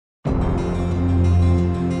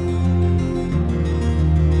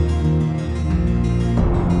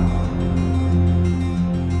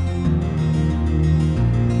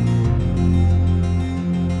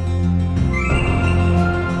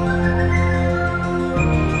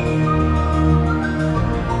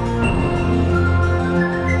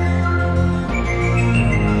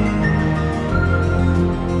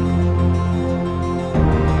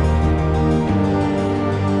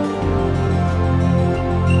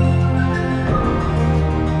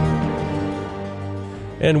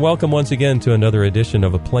And welcome once again to another edition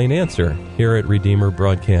of A Plain Answer here at Redeemer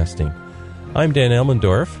Broadcasting. I'm Dan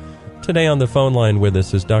Elmendorf. Today on the phone line with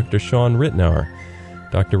us is Dr. Sean Ritenour.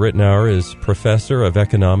 Dr. Ritenour is professor of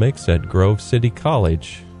economics at Grove City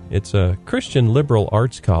College. It's a Christian liberal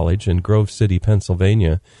arts college in Grove City,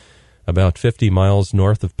 Pennsylvania, about 50 miles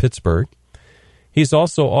north of Pittsburgh. He's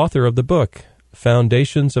also author of the book,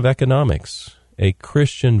 Foundations of Economics, A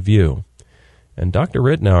Christian View. And Dr.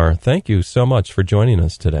 Ritenour, thank you so much for joining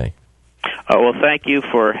us today. Well, thank you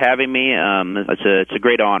for having me. It's a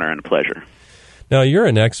great honor and a pleasure. Now, you're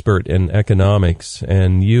an expert in economics,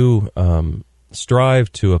 and you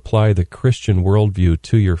strive to apply the Christian worldview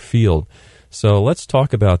to your field. So let's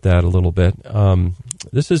talk about that a little bit.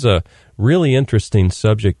 This is a really interesting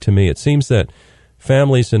subject to me. It seems that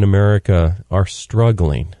families in America are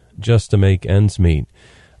struggling just to make ends meet.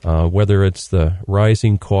 Whether it's the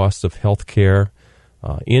rising costs of health care,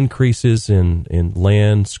 increases in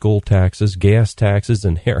land, school taxes, gas taxes,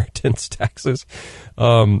 inheritance taxes,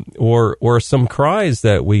 or some cries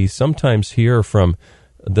that we sometimes hear from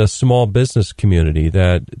the small business community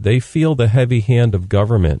that they feel the heavy hand of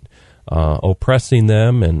government oppressing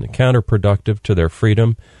them and counterproductive to their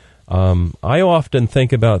freedom. I often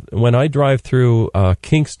think about when I drive through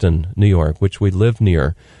Kingston, New York, which we live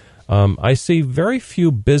near, I see very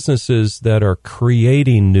few businesses that are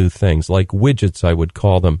creating new things, like widgets, I would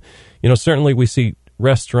call them. You know, certainly we see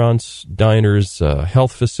restaurants, diners,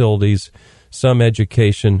 health facilities, some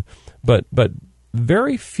education, but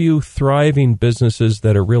very few thriving businesses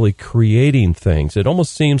that are really creating things. It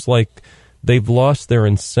almost seems like they've lost their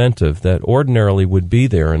incentive that ordinarily would be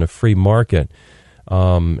there in a free market.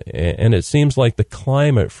 And it seems like the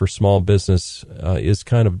climate for small business is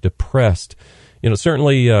kind of depressed. You know,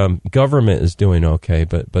 certainly government is doing okay,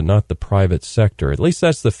 but not the private sector. At least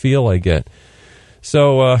that's the feel I get.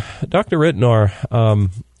 So, Dr. Ritenour,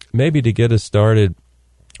 maybe to get us started,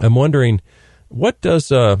 I'm wondering, what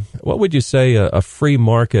would you say a free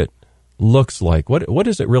market looks like? What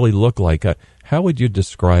does it really look like? How would you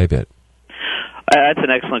describe it? That's an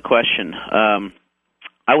excellent question.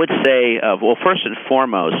 I would say, well, first and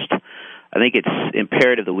foremost, I think it's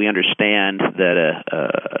imperative that we understand that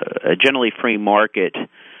a generally free market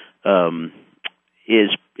is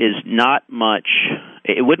not much.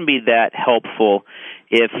 It wouldn't be that helpful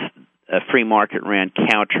if a free market ran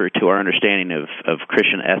counter to our understanding of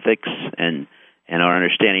Christian ethics and our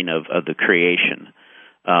understanding of the creation.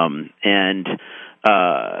 And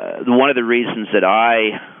one of the reasons that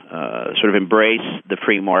I sort of embrace the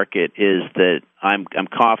free market is that I'm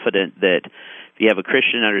confident that if you have a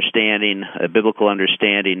Christian understanding, a biblical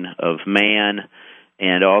understanding of man,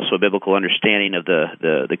 and also a biblical understanding of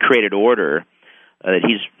the created order, that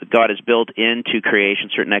God has built into creation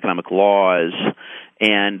certain economic laws,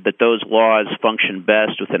 and that those laws function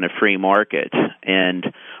best within a free market. And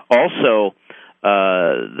also,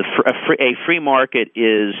 a free market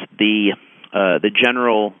is the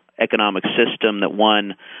general economic system that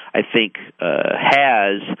one, I think,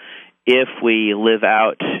 has if we live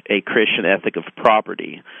out a Christian ethic of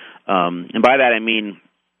property. And by that I mean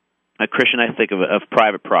a Christian ethic of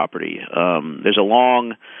private property. There's a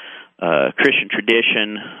long Christian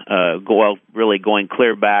tradition, really going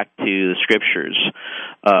clear back to the Scriptures,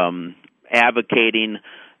 advocating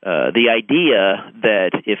the idea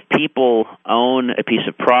that if people own a piece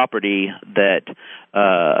of property, that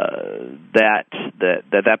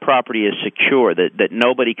property is secure, that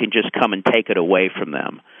nobody can just come and take it away from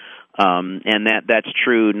them. And that's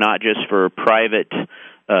true not just for private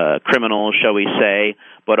criminals, shall we say,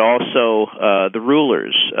 but also the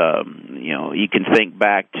rulers. You can think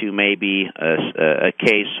back to maybe a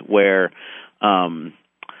case where the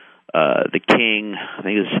king, I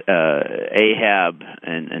think it was Ahab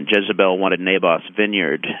and Jezebel, wanted Naboth's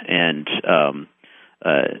vineyard, and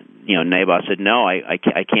Naboth said, "No,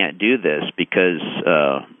 I can't do this because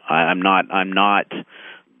I'm not.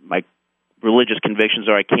 My religious convictions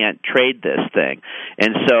are I can't trade this thing."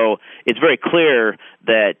 And so it's very clear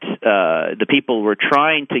that the people who were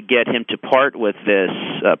trying to get him to part with this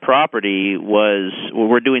property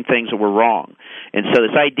were doing things that were wrong. And so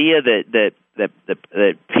this idea that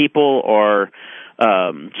people are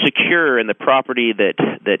secure in the property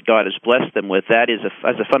that God has blessed them with, that is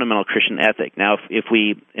a fundamental Christian ethic. Now, if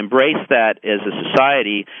we embrace that as a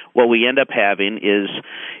society, what we end up having is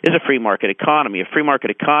a free market economy. A free market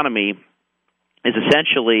economy is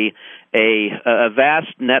essentially a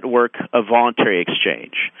vast network of voluntary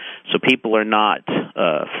exchange. So people are not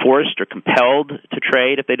forced or compelled to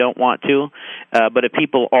trade if they don't want to, but if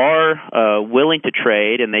people are willing to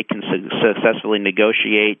trade and they can successfully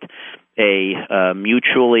negotiate a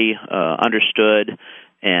mutually understood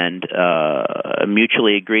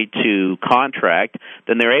mutually agreed to contract,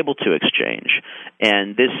 then they're able to exchange.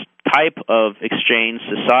 And this type of exchange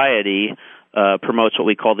society promotes what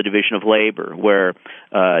we call the division of labor, where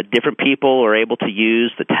different people are able to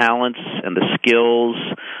use the talents and the skills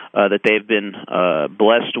that they've been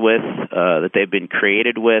blessed with, that they've been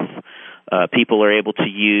created with. People are able to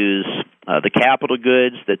use the capital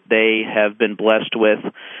goods that they have been blessed with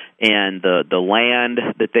and the land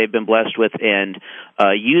that they've been blessed with, and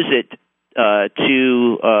use it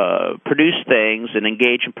to produce things and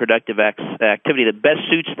engage in productive activity that best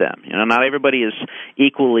suits them. You know, not everybody is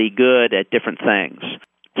equally good at different things.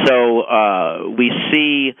 So we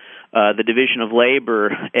see the division of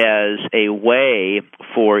labor as a way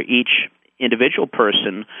for each individual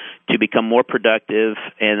person to become more productive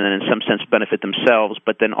and then in some sense benefit themselves.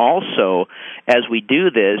 But then also, as we do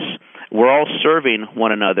this, we're all serving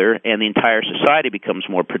one another and the entire society becomes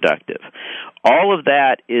more productive. All of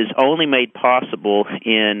that is only made possible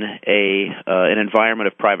in an environment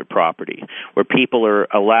of private property where people are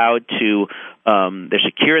allowed to, they're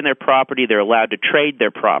secure in their property, they're allowed to trade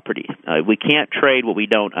their property. We can't trade what we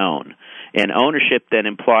don't own. And ownership then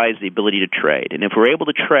implies the ability to trade. And if we're able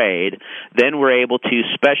to trade, then we're able to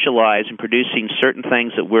specialize in producing certain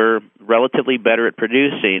things that we're relatively better at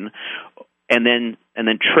producing, and then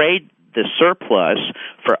trade the surplus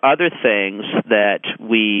for other things that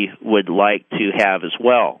we would like to have as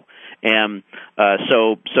well. And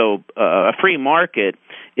so a free market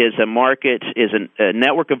is a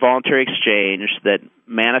network of voluntary exchange that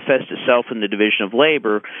manifests itself in the division of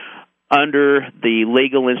labor under the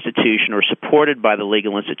legal institution or supported by the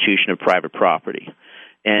legal institution of private property.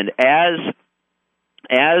 And as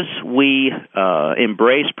we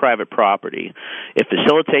embrace private property, it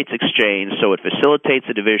facilitates exchange, so it facilitates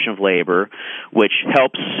the division of labor, which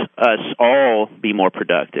helps us all be more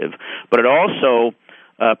productive. But it also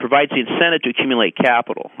provides the incentive to accumulate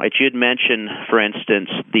capital. Right? You had mentioned, for instance,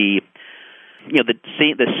 the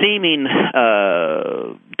seeming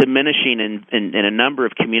diminishing in a number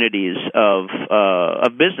of communities of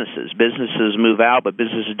businesses. Businesses move out, but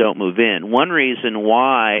businesses don't move in. One reason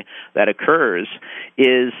why that occurs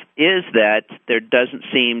is that there doesn't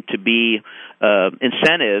seem to be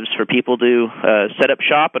incentives for people to set up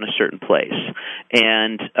shop in a certain place.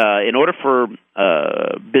 And in order for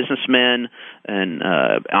businessmen and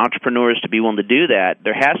entrepreneurs to be willing to do that,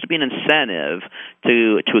 there has to be an incentive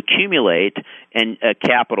to accumulate and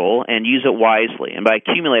capital and use it wisely. And by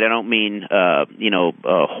accumulate, I don't mean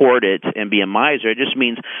hoard it and be a miser. It just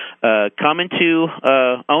means come into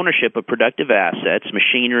ownership of productive assets,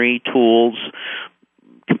 machinery, tools,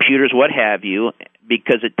 computers, what have you,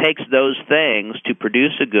 because it takes those things to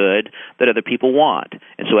produce a good that other people want.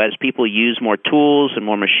 And so as people use more tools and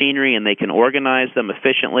more machinery and they can organize them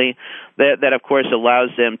efficiently, that of course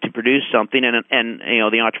allows them to produce something, and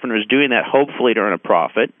the entrepreneur is doing that hopefully to earn a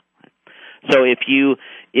profit. So if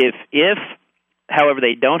however,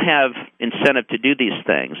 they don't have incentive to do these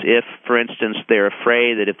things. If, for instance, they're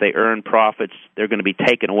afraid that if they earn profits, they're going to be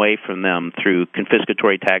taken away from them through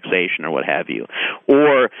confiscatory taxation or what have you.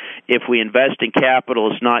 Or if we invest in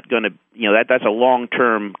capital, it's not going to, that's a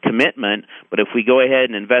long-term commitment, but if we go ahead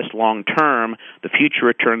and invest long-term, the future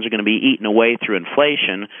returns are going to be eaten away through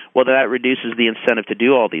inflation, well, that reduces the incentive to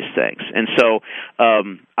do all these things. And so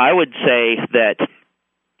I would say that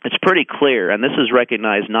it's pretty clear, and this is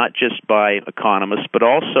recognized not just by economists, but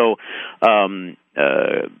also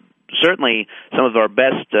certainly some of our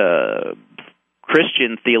best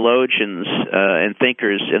Christian theologians and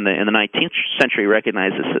thinkers in the 19th century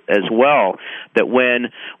recognize this as well, that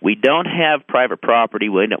when we don't have private property,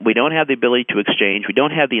 we don't have the ability to exchange, we don't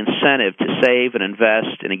have the incentive to save and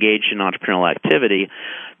invest and engage in entrepreneurial activity,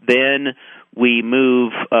 then we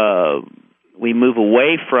move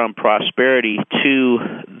away from prosperity to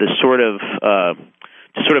the sort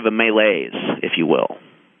of a malaise, if you will.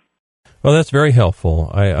 Well, that's very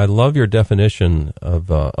helpful. I love your definition of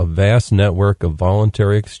a vast network of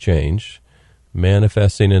voluntary exchange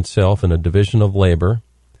manifesting itself in a division of labor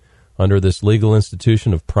under this legal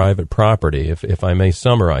institution of private property, if I may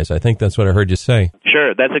summarize. I think that's what I heard you say.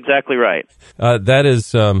 Sure, that's exactly right. That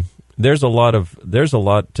is, there's a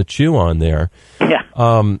lot to chew on there.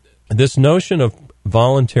 Yeah. This notion of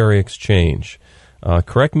voluntary exchange,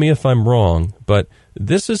 correct me if I'm wrong, but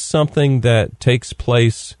this is something that takes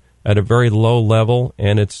place at a very low level,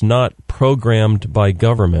 and it's not programmed by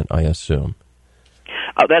government, I assume.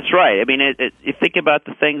 Oh, that's right. I mean, you think about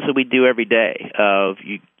the things that we do every day.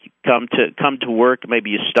 You come to work. Maybe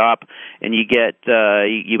you stop and you get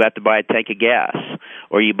you have to buy a tank of gas,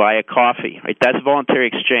 or you buy a coffee. Right? That's voluntary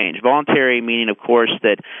exchange. Voluntary meaning, of course,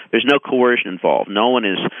 that there's no coercion involved. No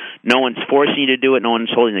one's forcing you to do it. No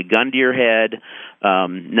one's holding a gun to your head.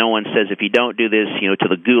 No one says if you don't do this, to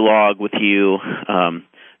the gulag with you.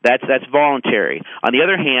 That's voluntary. On the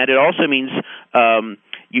other hand, it also means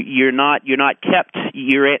you're not kept.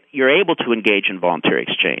 You're able to engage in voluntary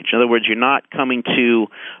exchange. In other words, you're not coming to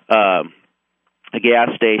a gas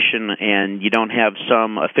station and you don't have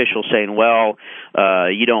some official saying, well,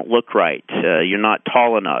 you don't look right, you're not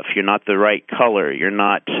tall enough, you're not the right color, you've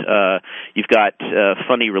got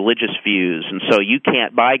funny religious views, and so you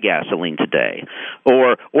can't buy gasoline today.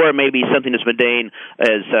 Or maybe something as mundane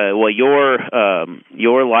as, well,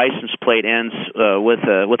 your license plate ends with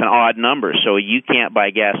an odd number, so you can't buy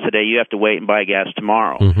gas today, you have to wait and buy gas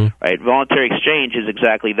tomorrow. Mm-hmm. Right? Voluntary exchange is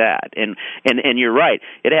exactly that. And you're right.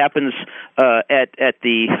 It happens at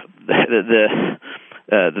the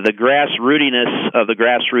grassrootiness of the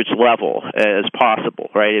grassroots level as possible,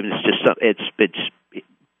 right? It's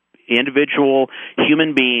individual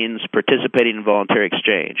human beings participating in voluntary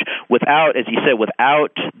exchange without, as you said,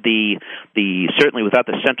 without certainly without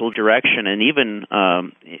the central direction, and even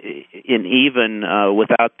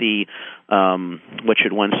without the what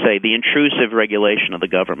should one say, the intrusive regulation of the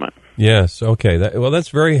government. Yes. Okay. That's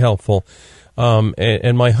very helpful.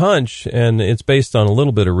 And my hunch, and it's based on a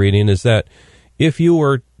little bit of reading, is that if you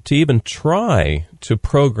were to even try to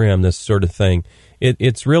program this sort of thing,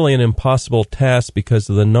 it's really an impossible task because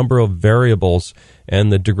of the number of variables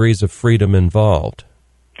and the degrees of freedom involved.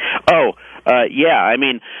 Yeah. I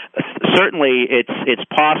mean, certainly it's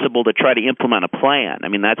possible to try to implement a plan. I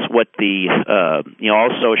mean, that's what all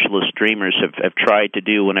socialist dreamers have tried to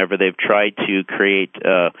do whenever they've tried to create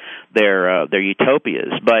their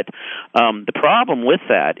utopias. But the problem with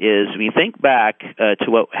that is, when you think back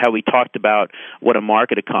to how we talked about what a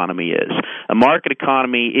market economy is. A market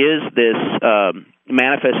economy is this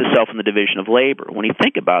manifests itself in the division of labor. When you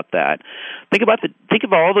think about that, think of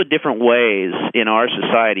all the different ways in our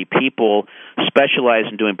society people specialize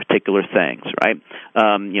in doing particular things, right?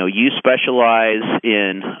 You specialize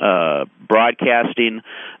in broadcasting,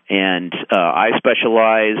 and I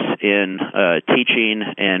specialize in teaching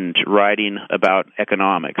and writing about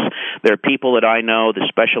economics. There are people that I know that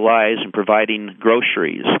specialize in providing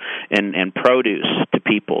groceries and produce to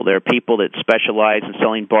people. There are people that specialize in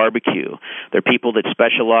selling barbecue. There are people that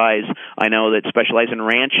specialize in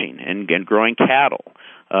ranching and growing cattle.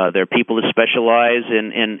 There are people that specialize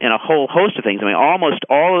in a whole host of things. I mean, almost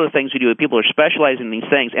all of the things we do, people are specializing in these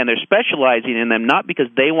things, and they're specializing in them not because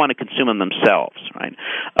they want to consume them themselves, right?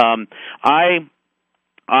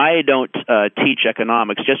 I don't teach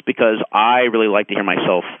economics just because I really like to hear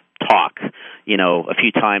myself talk, a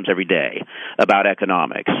few times every day about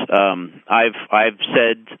economics. I've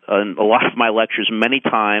said in a lot of my lectures many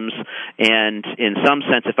times, and in some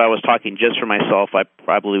sense, if I was talking just for myself, I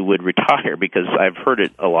probably would retire because I've heard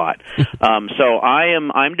it a lot. So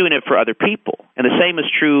I'm doing it for other people, and the same is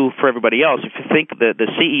true for everybody else. If you think the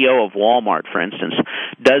CEO of Walmart, for instance,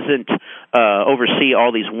 doesn't oversee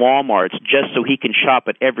all these Walmarts just so he can shop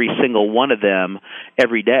at every single one of them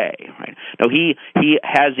every day. Right? No, he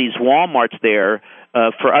has these Walmarts there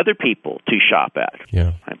for other people to shop at.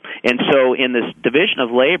 Yeah. Right? And so in this division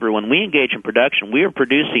of labor, when we engage in production, we are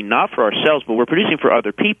producing not for ourselves, but we're producing for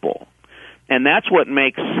other people. And that's what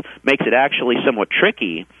makes it actually somewhat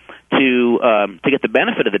tricky to get the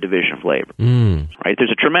benefit of the division of labor. Right?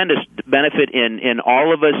 There's a tremendous benefit in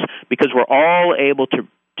all of us because we're all able to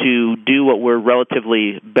do what we're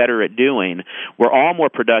relatively better at doing. We're all more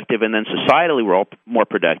productive, and then societally we're all more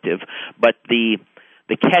productive. But the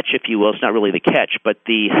catch, if you will, it's not really the catch, but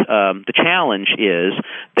the challenge is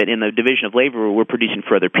that in the division of labor, we're producing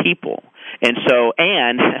for other people. And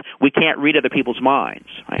we can't read other people's minds.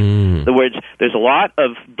 Right? In other words, there's a lot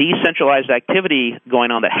of decentralized activity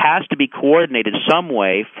going on that has to be coordinated some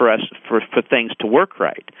way for things to work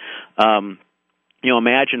right.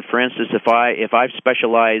 Imagine, for instance, if I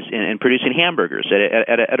specialize in producing hamburgers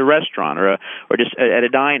at a restaurant or just at a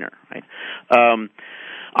diner, right?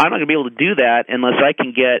 I'm not going to be able to do that unless I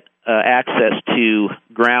can get access to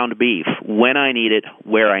ground beef when I need it,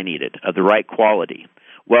 where I need it, of the right quality.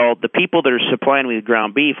 Well, the people that are supplying me with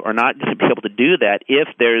ground beef are not going to be able to do that if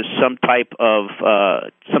there's some type of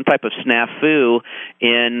snafu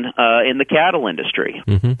in the cattle industry,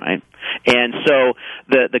 right? And so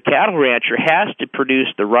the cattle rancher has to produce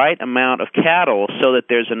the right amount of cattle so that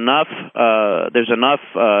there's enough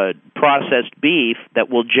processed beef that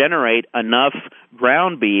will generate enough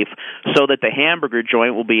ground beef so that the hamburger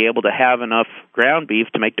joint will be able to have enough ground beef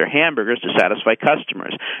to make their hamburgers to satisfy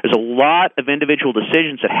customers. There's a lot of individual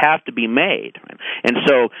decisions that have to be made. And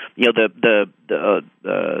so, the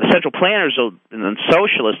central planners and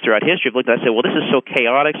socialists throughout history have looked at it and said, well, this is so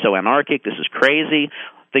chaotic, so anarchic, this is crazy.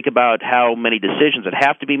 Think about how many decisions that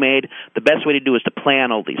have to be made. The best way to do is to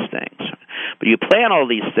plan all these things. But you plan all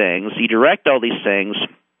these things, you direct all these things,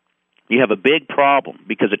 you have a big problem,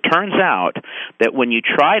 because it turns out that when you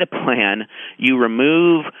try to plan, you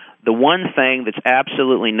remove the one thing that's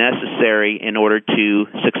absolutely necessary in order to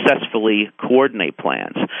successfully coordinate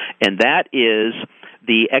plans, and that is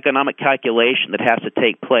the economic calculation that has to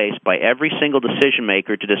take place by every single decision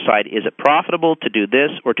maker to decide, is it profitable to do this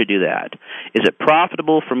or to do that? Is it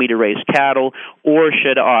profitable for me to raise cattle, or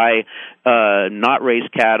should I not raise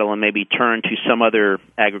cattle and maybe turn to some other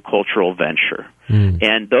agricultural venture?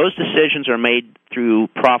 And those decisions are made through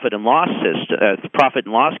profit and loss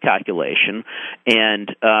calculation, and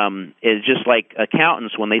it's just like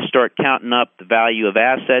accountants, when they start counting up the value of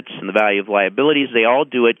assets and the value of liabilities, they all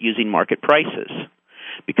do it using market prices,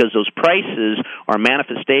 because those prices are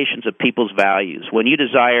manifestations of people's values. When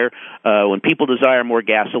people desire more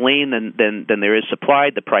gasoline than there is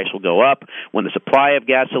supply, the price will go up. When the supply of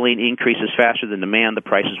gasoline increases faster than demand, the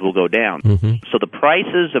prices will go down. So the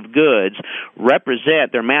prices of goods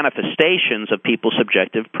represent their manifestations of people's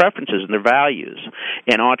subjective preferences and their values.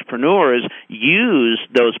 And entrepreneurs use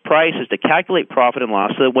those prices to calculate profit and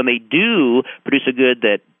loss, so that when they do produce a good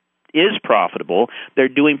that is profitable, they're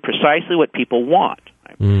doing precisely what people want.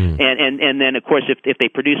 And then, of course, if they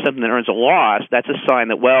produce something that earns a loss, that's a sign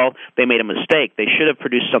that, well, they made a mistake. They should have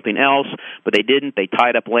produced something else, but they didn't. They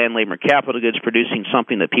tied up land, labor, and capital goods producing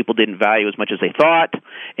something that people didn't value as much as they thought,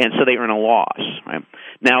 and so they earn a loss. Right?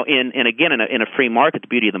 Now, in a free market, the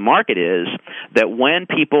beauty of the market is that when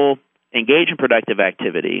people engage in productive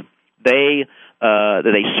activity, they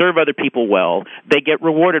serve other people well, they get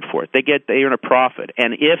rewarded for it. They earn a profit.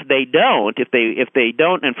 And if they don't,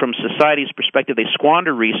 and from society's perspective, they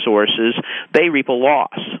squander resources, they reap a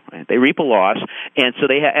loss. Right? They reap a loss, and so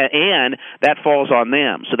and that falls on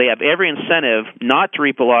them. So they have every incentive not to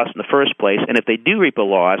reap a loss in the first place. And if they do reap a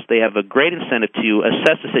loss, they have a great incentive to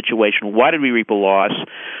assess the situation. Why did we reap a loss?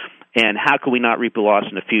 And how can we not reap a loss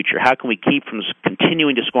in the future? How can we keep from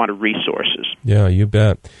continuing to squander resources? Yeah, you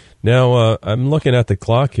bet. Now, I'm looking at the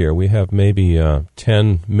clock here. We have maybe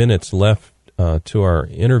 10 minutes left to our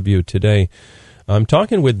interview today. I'm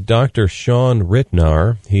talking with Dr. Sean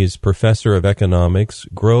Ritenour. He's professor of economics,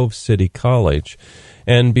 Grove City College.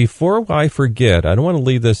 And before I forget, I don't want to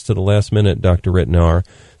leave this to the last minute, Dr. Ritenour.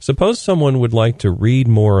 Suppose someone would like to read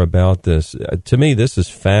more about this. To me, this is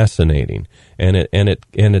fascinating, and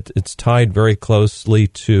it's tied very closely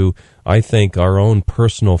to, I think, our own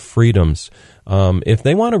personal freedoms. If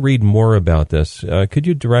they want to read more about this, could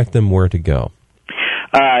you direct them where to go?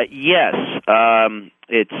 Yes.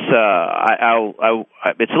 It's a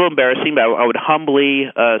little embarrassing, but I would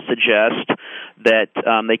humbly suggest that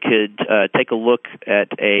they could take a look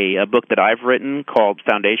at a book that I've written called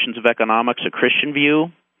Foundations of Economics: A Christian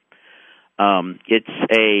View.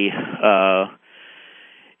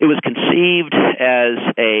 It was conceived as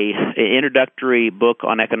an introductory book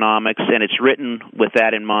on economics, and it's written with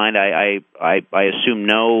that in mind. I assume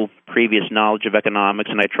no previous knowledge of economics,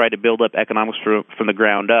 and I try to build up economics from the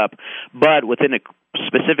ground up, but within a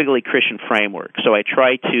specifically Christian framework. So I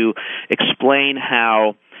try to explain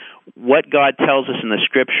how what God tells us in the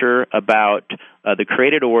Scripture about the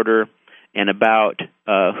created order and about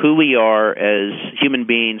who we are as human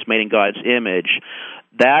beings made in God's image,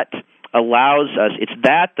 that allows us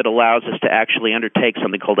to actually undertake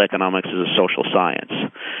something called economics as a social science.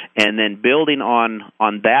 And then building on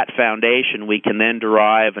that foundation, we can then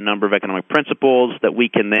derive a number of economic principles that we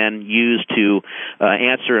can then use to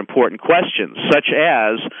answer important questions, such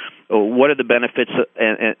as what are the benefits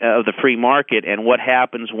of the free market and what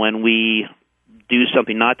happens when we do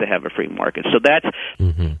something not to have a free market. So that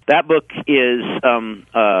book is,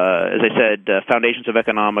 as I said, Foundations of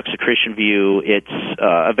Economics, A Christian View. It's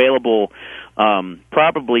available.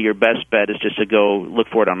 Probably your best bet is just to go look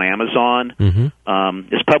for it on Amazon.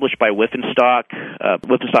 It's published by Whiffenstock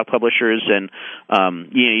Publishers, and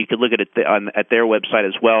you could look at it at their website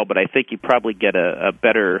as well. But I think you probably get a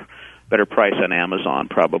better price on Amazon,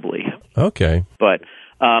 probably. Okay. But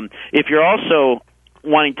if you're also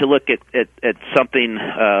wanting to look at something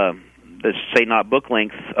that's, say, not book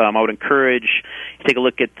length, I would encourage you to take a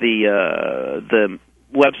look at the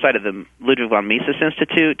website of the Ludwig von Mises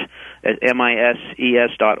Institute at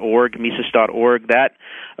mises.org, mises.org. That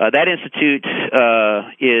institute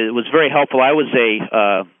was very helpful. I was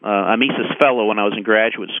a Mises fellow when I was in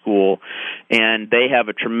graduate school, and they have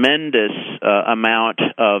a tremendous amount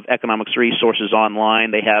of economics resources online.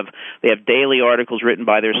 They have daily articles written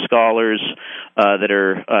by their scholars that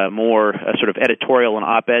are more sort of editorial and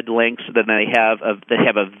op-ed links. Then they have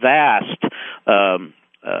a vast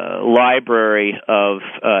library of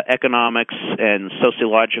economics and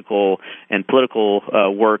sociological and political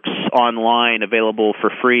works online available for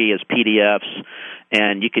free as PDFs,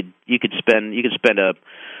 and you could spend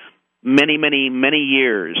many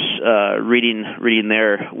years reading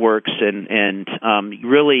their works and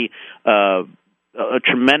really a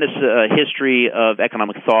tremendous history of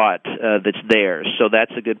economic thought that's there. So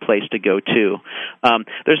that's a good place to go too.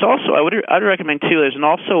 There's also I'd recommend too. There's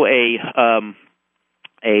also a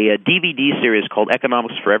DVD series called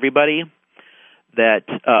Economics for Everybody that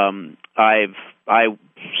I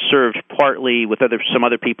served partly with some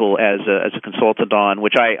other people as a consultant on,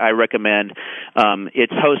 which I recommend.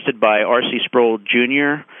 It's hosted by R.C. Sproul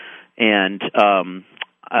Jr. and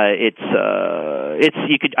I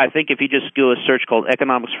think if you just do a search called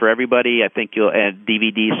Economics for Everybody, I think you'll add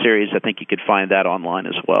DVD series. I think you could find that online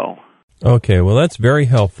as well. Okay, well, that's very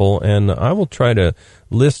helpful, and I will try to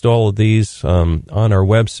list all of these on our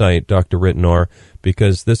website, Dr. Ritenour,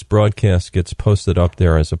 because this broadcast gets posted up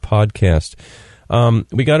there as a podcast.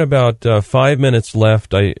 We got about 5 minutes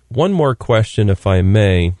left. One more question, if I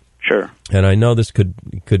may. Sure. And I know this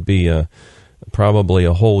could be probably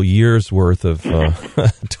a whole year's worth of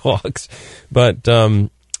talks, but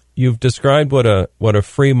you've described what a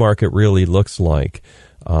free market really looks like.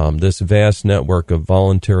 This vast network of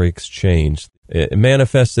voluntary exchange. It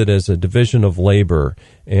manifested as a division of labor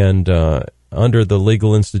and under the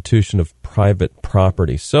legal institution of private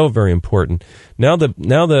property. So very important. Now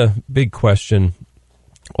the big question,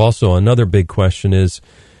 also another big question it's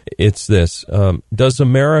this. Does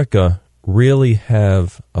America really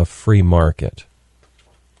have a free market?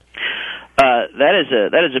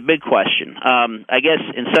 That is a big question. I guess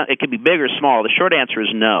it could be big or small. The short answer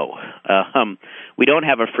is no. We don't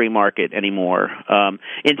have a free market anymore.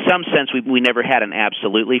 In some sense, we never had an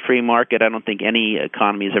absolutely free market. I don't think any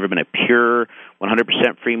economy has ever been a pure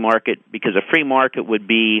 100% free market, because a free market would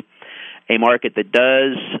be a market that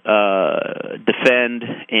does defend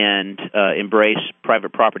and embrace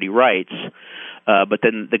private property rights, but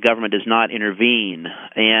then the government does not intervene,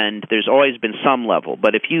 and there's always been some level.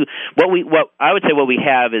 But what I would say what we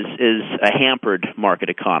have is a hampered market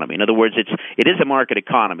economy. In other words, it is a market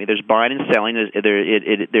economy. There's buying and selling.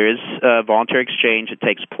 There is voluntary exchange that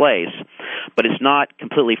takes place, but it's not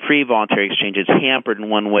completely free voluntary exchange. It's hampered in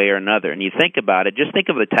one way or another. And you think about it, just think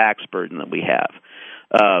of the tax burden that we have.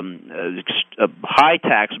 A high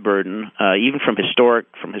tax burden, even from historic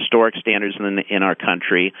standards in our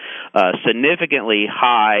country, significantly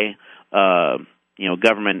high,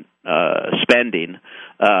 government spending,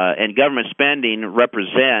 and government spending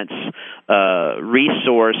represents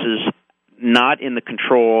resources not in the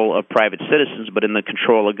control of private citizens, but in the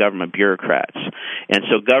control of government bureaucrats. And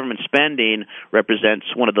so government spending represents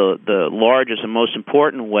one of the largest and most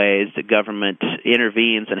important ways that government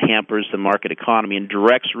intervenes and hampers the market economy and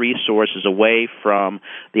directs resources away from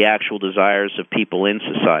the actual desires of people in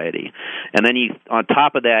society. And then on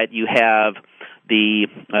top of that, you have the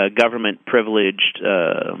government-privileged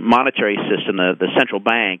monetary system, the central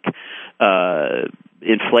bank,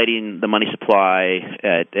 inflating the money supply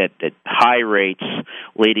at high rates,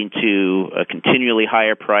 leading to continually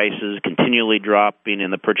higher prices, continually dropping in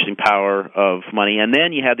the purchasing power of money. And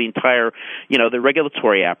then you have the entire, the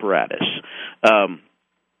regulatory apparatus that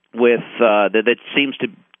seems to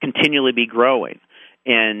continually be growing.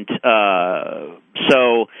 And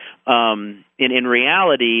so in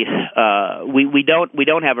reality, we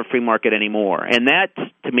don't have a free market anymore, and that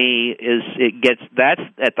to me that's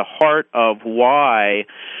at the heart of why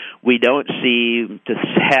we don't seem to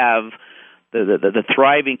have the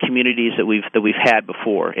thriving communities that we've had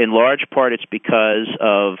before. In large part, it's because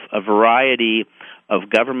of a variety of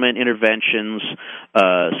government interventions,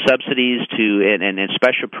 subsidies and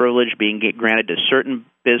special privilege being granted to certain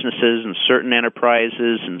businesses and certain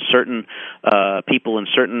enterprises and certain people in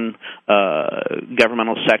certain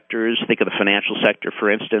governmental sectors. Think of the financial sector, for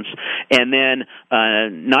instance. And then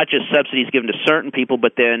not just subsidies given to certain people,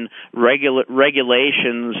 but then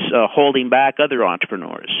regulations holding back other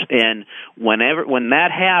entrepreneurs. And when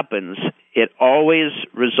that happens, it always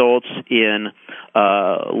results in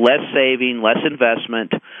less saving, less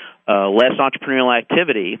investment, less entrepreneurial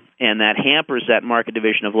activity, and that hampers that market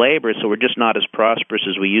division of labor, so we're just not as prosperous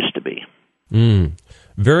as we used to be.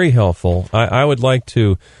 Very helpful. I would like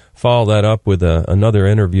to follow that up with another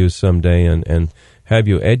interview someday and have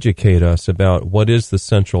you educate us about what is the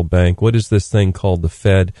central bank, what is this thing called the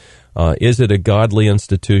Fed, is it a godly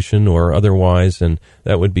institution or otherwise, and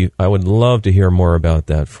I would love to hear more about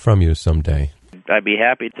that from you someday. I'd be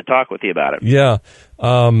happy to talk with you about it. Yeah.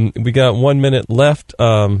 We got 1 minute left.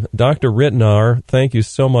 Dr. Ritenour, thank you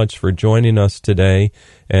so much for joining us today.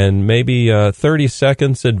 And maybe 30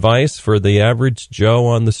 seconds advice for the average Joe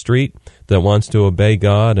on the street that wants to obey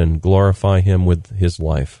God and glorify Him with his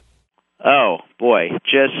life. Oh, boy.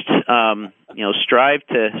 Just, strive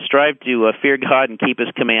to fear God and keep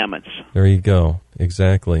His commandments. There you go.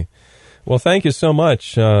 Exactly. Well, thank you so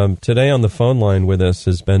much. Today on the phone line with us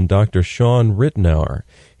has been Dr. Sean Ritenour.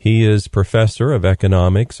 He is professor of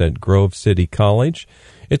economics at Grove City College.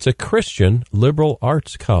 It's a Christian liberal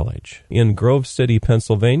arts college in Grove City,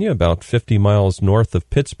 Pennsylvania, about 50 miles north of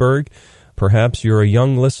Pittsburgh. Perhaps you're a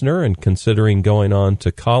young listener and considering going on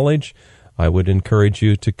to college. I would encourage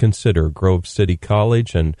you to consider Grove City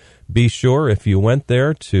College, and be sure if you went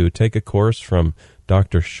there to take a course from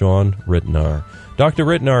Dr. Sean Ritenour. Dr.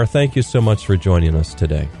 Ritenour, thank you so much for joining us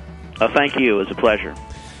today. Thank you. It was a pleasure.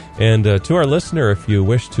 And to our listener, if you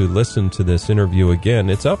wish to listen to this interview again,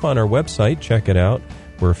 it's up on our website. Check it out.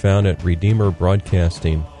 We're found at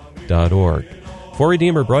RedeemerBroadcasting.org. For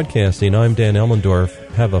Redeemer Broadcasting, I'm Dan Ellendorf.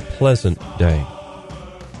 Have a pleasant day.